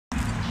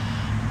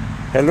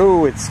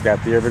Hello, it's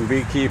Scott the Urban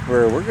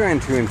Beekeeper. We're going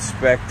to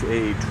inspect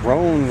a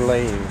drone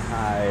laying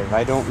hive.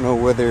 I don't know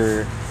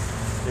whether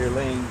they're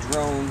laying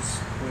drones,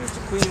 whether it's a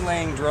queen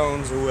laying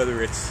drones or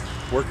whether it's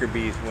worker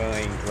bees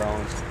laying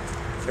drones.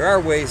 There are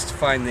ways to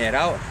find that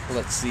out.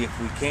 Let's see if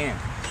we can.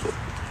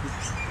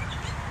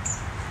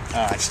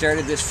 I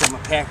started this from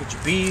a package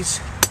of bees,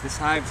 this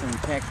hive from a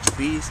package of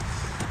bees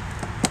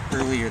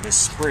earlier this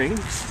spring.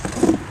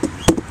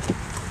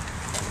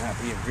 I'm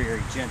not being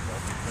very gentle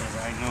because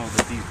I know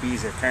that these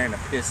bees are kind of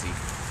pissy.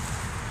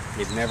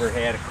 They've never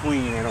had a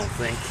queen, I don't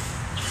think.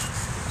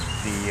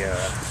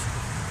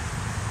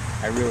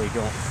 I really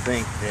don't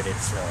think that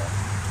it's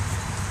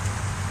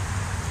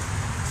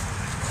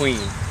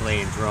queen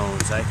laying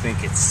drones. I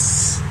think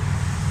it's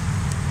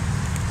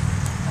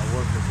a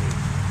worker bee.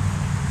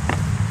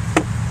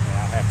 And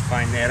I'll have to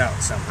find that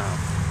out somehow.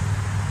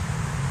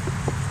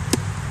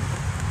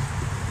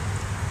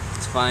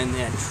 Let's find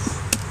that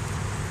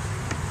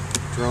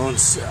drone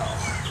cell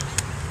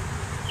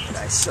that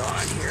I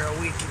saw in here a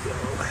week ago.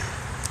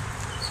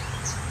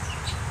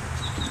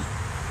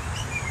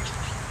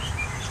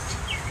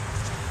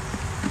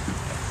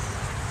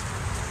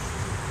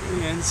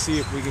 And see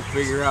if we can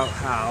figure out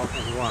how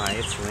and why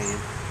it's laying.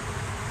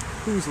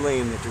 Who's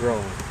laying the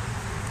drone?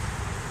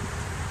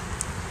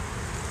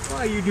 Why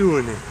are you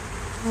doing it?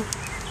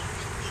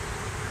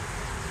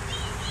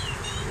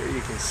 There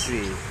you can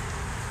see the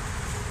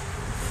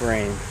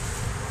frame.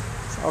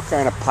 It's all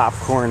kind of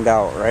popcorned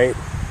out, right?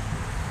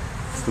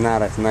 It's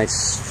not a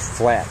nice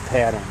flat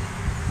pattern.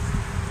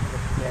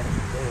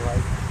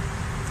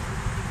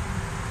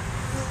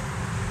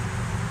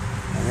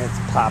 And it's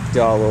popped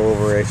all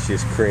over. It's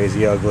just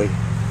crazy ugly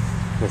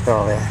with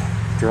all that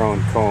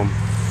drone comb,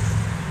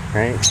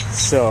 right?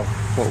 So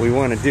what we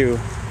want to do,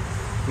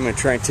 I'm going to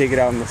try and take it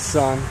out in the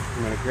sun.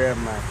 I'm going to grab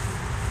my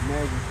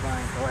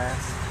magnifying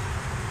glass.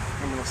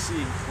 I'm going to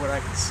see what I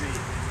can see.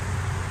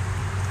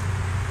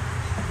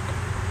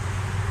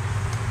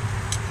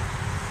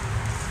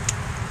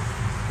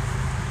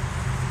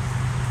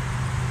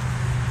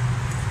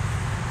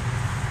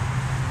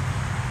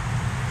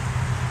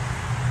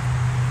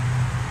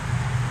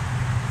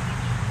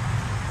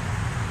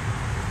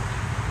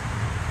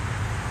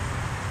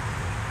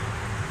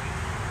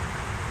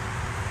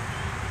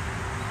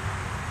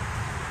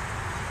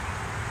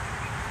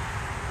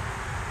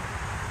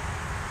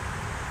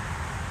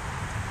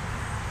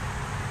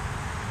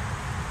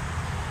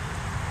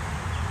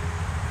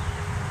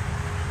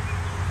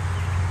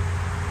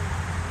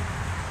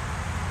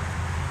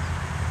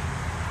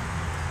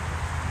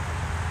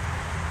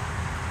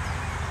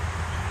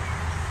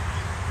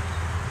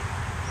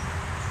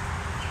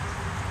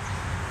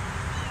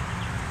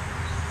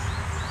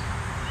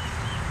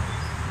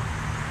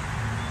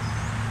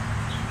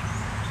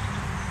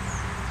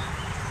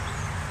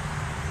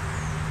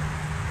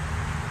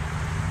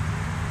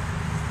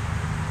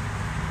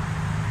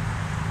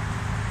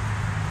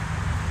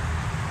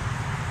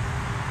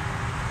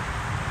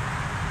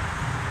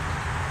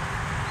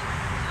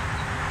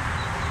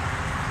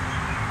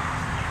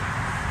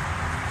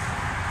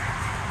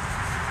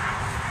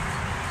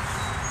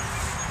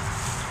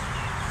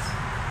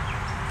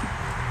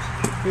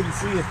 Couldn't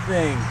see a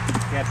thing.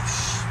 Got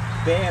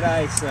bad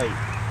eyesight.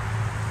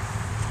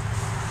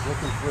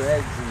 Looking for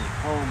eggs in the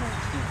comb. I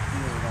can't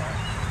feel that.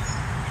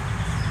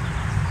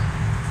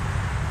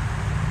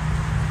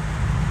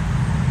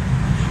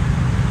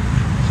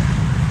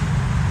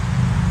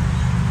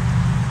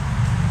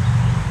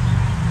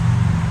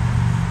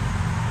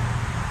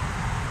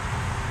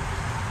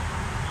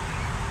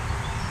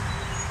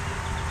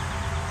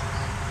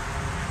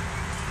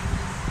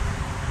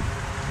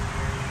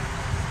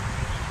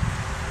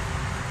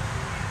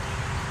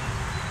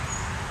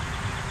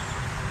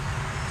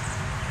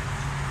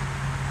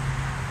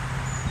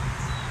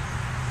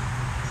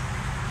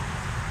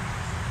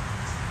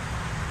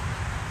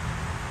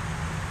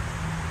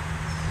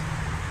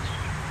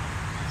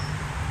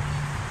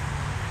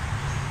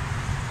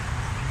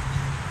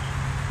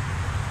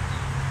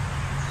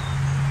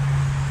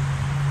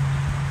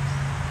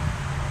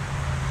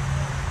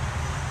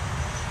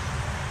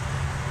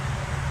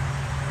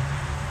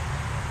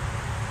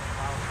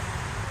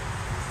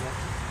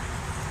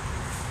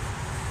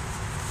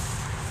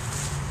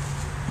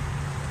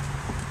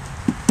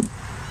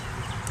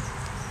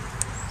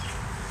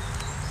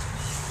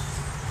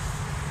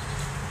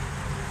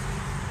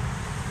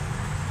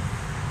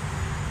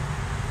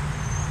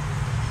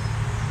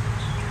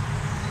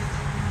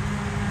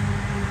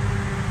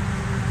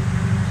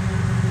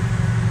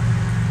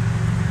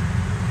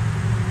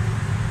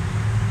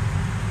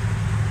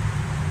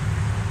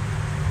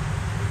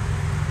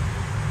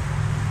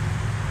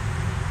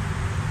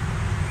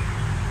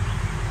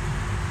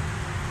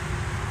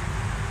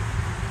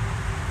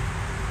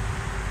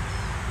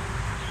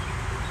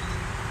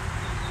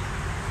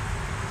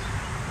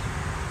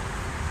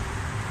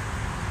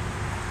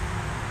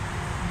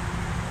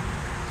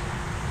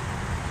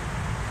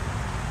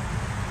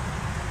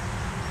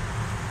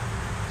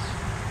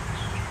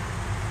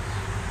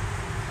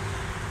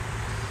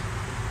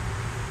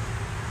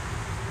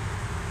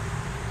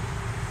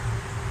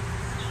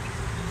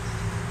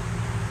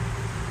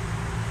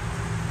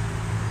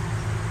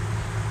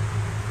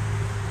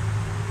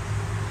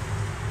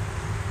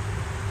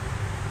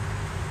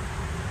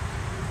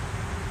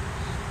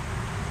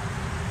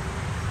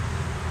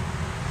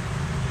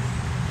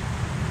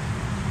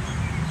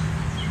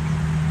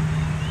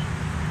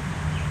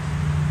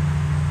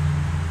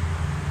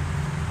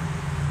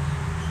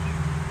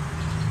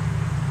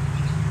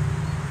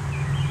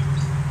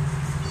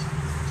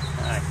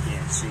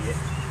 see it.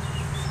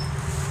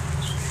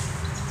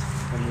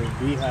 And the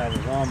beehive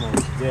is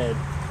almost dead.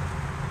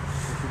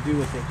 If you do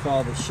what they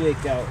call the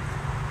shakeout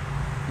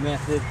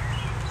method,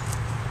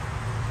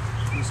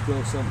 just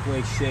go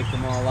someplace, shake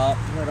them all out,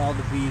 let all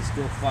the bees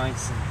go find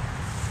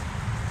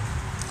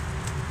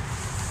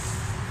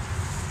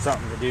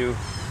something to do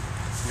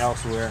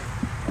elsewhere.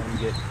 Let them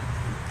get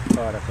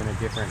caught up in a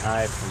different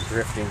hive from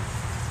drifting.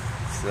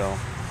 So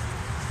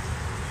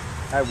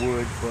I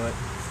would, but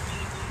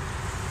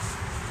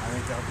I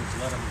think I'll just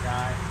let them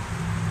die.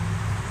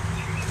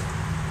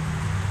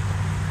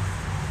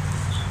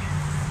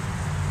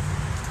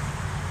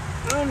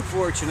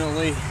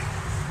 Unfortunately,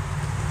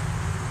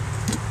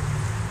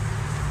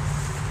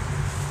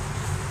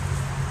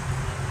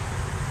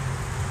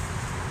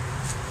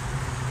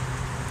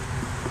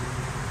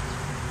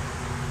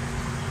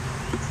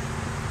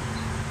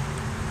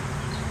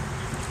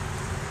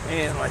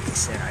 and like I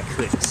said, I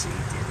couldn't see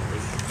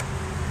diddly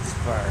as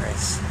far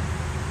as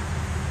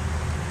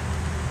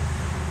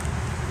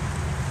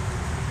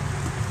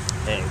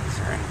eggs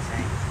or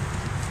anything.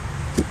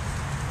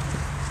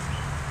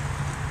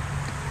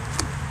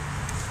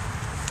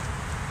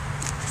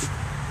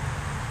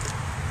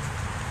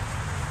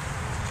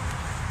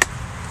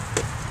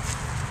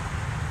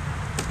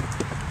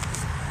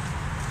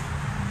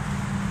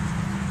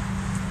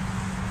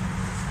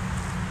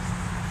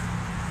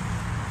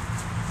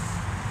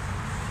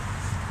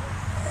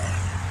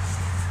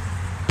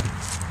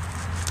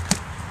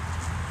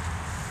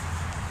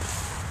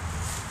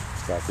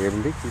 Got the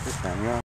Urban Beekeeper signing off.